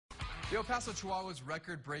The El Paso Chihuahuas'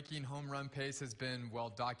 record-breaking home run pace has been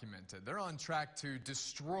well documented. They're on track to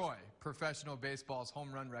destroy professional baseball's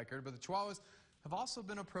home run record, but the Chihuahuas have also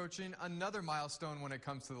been approaching another milestone when it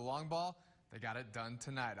comes to the long ball. They got it done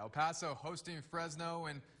tonight. El Paso hosting Fresno,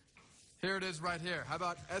 and here it is right here. How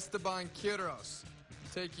about Esteban Quiros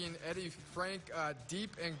taking Eddie Frank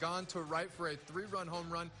deep and gone to right for a 3-run home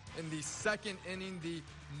run in the second inning, the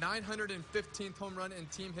 915th home run in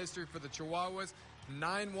team history for the Chihuahuas.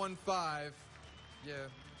 9-1-5. Yeah,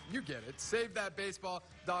 you get it. Save that baseball.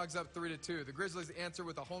 Dogs up 3-2. The Grizzlies answer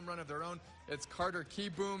with a home run of their own. It's Carter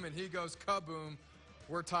Keyboom, and he goes kaboom.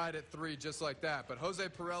 We're tied at 3 just like that. But Jose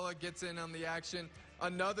Perella gets in on the action.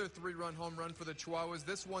 Another 3-run home run for the Chihuahuas.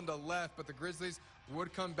 This one to left, but the Grizzlies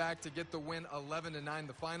would come back to get the win 11-9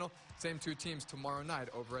 the final. Same two teams tomorrow night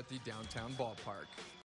over at the downtown ballpark.